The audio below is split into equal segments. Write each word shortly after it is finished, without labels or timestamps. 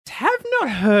not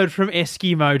heard from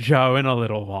Eskimo Joe in a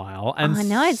little while. And I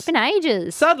know, it's been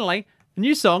ages. Suddenly, a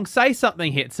new song, Say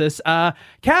Something, hits us.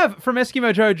 Cav from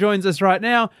Eskimo Joe joins us right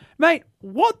now. Mate,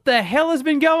 what the hell has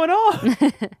been going on?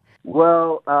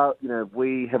 Well,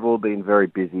 we have all been very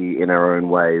busy in our own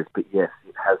ways, but yes,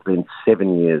 it has been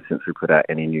 7 years since we put out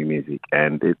any new music,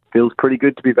 and it feels pretty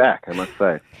good to be back, I must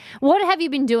say. What have you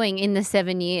been doing in the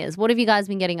 7 years? What have you guys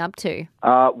been getting up to?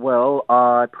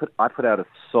 I put out a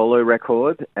solo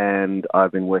record, and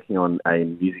I've been working on a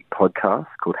music podcast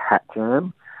called Hat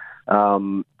Jam.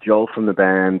 Joel from the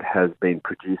band has been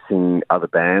producing other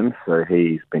bands, so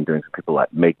he's been doing some people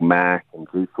like Meg Mac and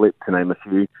G-Flip, to name a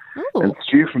few. Ooh. And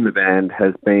Stu from the band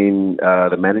has been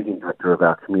the managing director of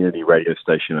our community radio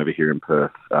station over here in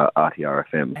Perth,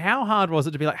 RTR-FM. How hard was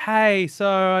it to be like, hey, so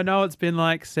I know it's been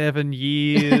like 7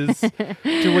 years.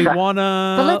 Do we want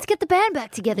to... But let's get the band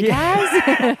back together,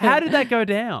 guys. How did that go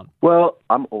down? Well,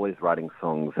 I'm always writing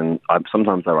songs, and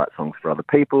sometimes I write songs for other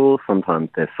people, sometimes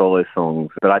they're solo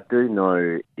songs, but I do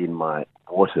know in my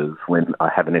waters when I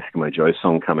have an Eskimo Joe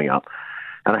song coming up.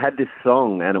 And I had this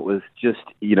song, and it was just,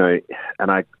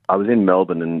 and I was in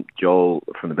Melbourne, and Joel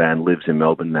from the band lives in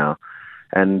Melbourne now.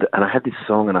 And I had this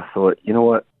song, and I thought, you know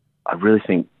what, I really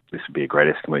think this would be a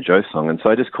great Eskimo Joe song. And so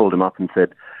I just called him up and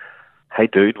said, hey,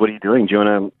 dude, what are you doing? Do you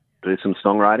want to do some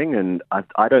songwriting? And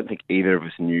I don't think either of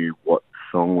us knew what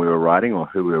song we were writing or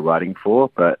who we were writing for,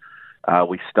 but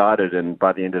we started, and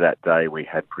by the end of that day, we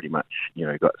had pretty much,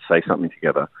 got to say something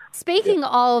together. Speaking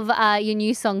of your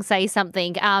new song, Say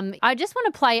Something, I just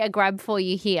want to play a grab for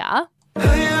you here.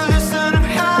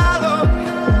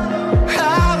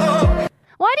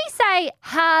 Why do you say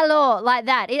hello like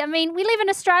that? I mean, we live in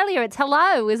Australia. It's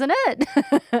hello, isn't it?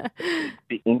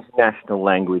 The international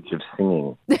language of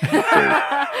singing.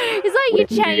 It's like you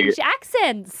change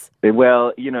accents.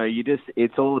 Well,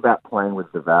 it's all about playing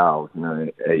with the vowels.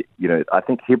 I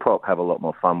think hip hop have a lot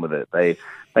more fun with it.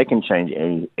 They can change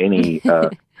any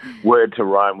word to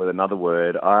rhyme with another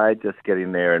word. I just get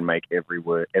in there and make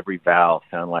every vowel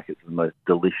sound like it's the most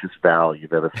delicious vowel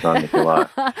you've ever sung in your life.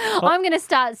 I'm going to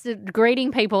start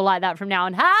greeting people like that from now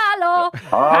on. Hello.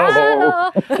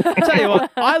 Oh. Hello. Tell you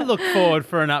what, I look forward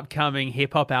for an upcoming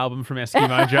hip-hop album from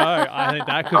Eskimo Joe. I think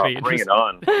that could be interesting.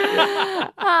 Bring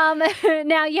it on.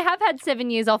 Now, you have had 7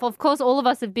 years off. Of course, all of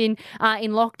us have been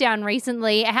in lockdown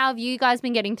recently. How have you guys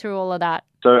been getting through all of that?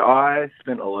 So I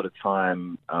spent a lot of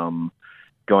time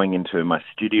going into my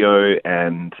studio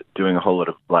and doing a whole lot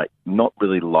of, not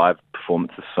really live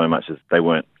performances so much as they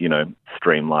weren't,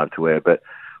 streamed live to air, but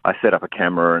I set up a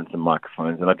camera and some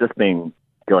microphones, and I've just been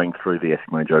going through the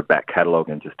Eskimo Joe back catalogue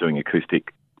and just doing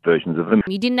acoustic versions of them.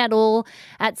 You didn't at all,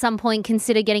 at some point,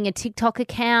 consider getting a TikTok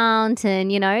account and,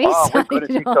 we've got a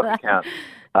TikTok account.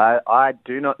 I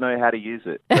do not know how to use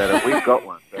it, but we've got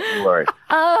one, don't worry.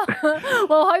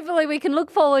 Well, hopefully we can look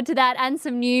forward to that and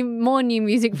some more new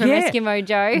music from Eskimo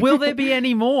Joe. Will there be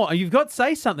any more? You've got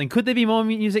Say Something. Could there be more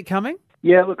music coming?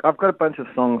 Yeah, look, I've got a bunch of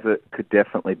songs that could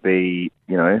definitely be,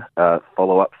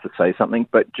 follow-ups to Say Something,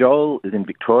 but Joel is in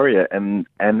Victoria, and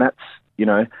that's,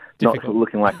 not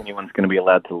looking like anyone's going to be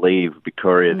allowed to leave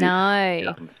Victoria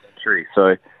this century,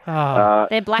 so...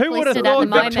 they're blacklisted who would have at thought the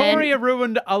moment. Victoria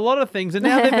ruined a lot of things, and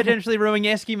now they're potentially ruining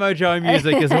Eskimo Joe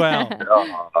music as well.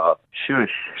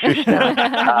 Shush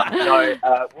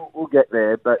now. We'll get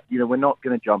there, but we're not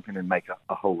going to jump in and make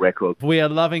a whole record. We are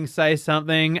loving Say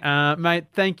Something. Mate,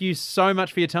 thank you so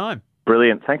much for your time.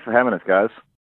 Brilliant. Thanks for having us, guys.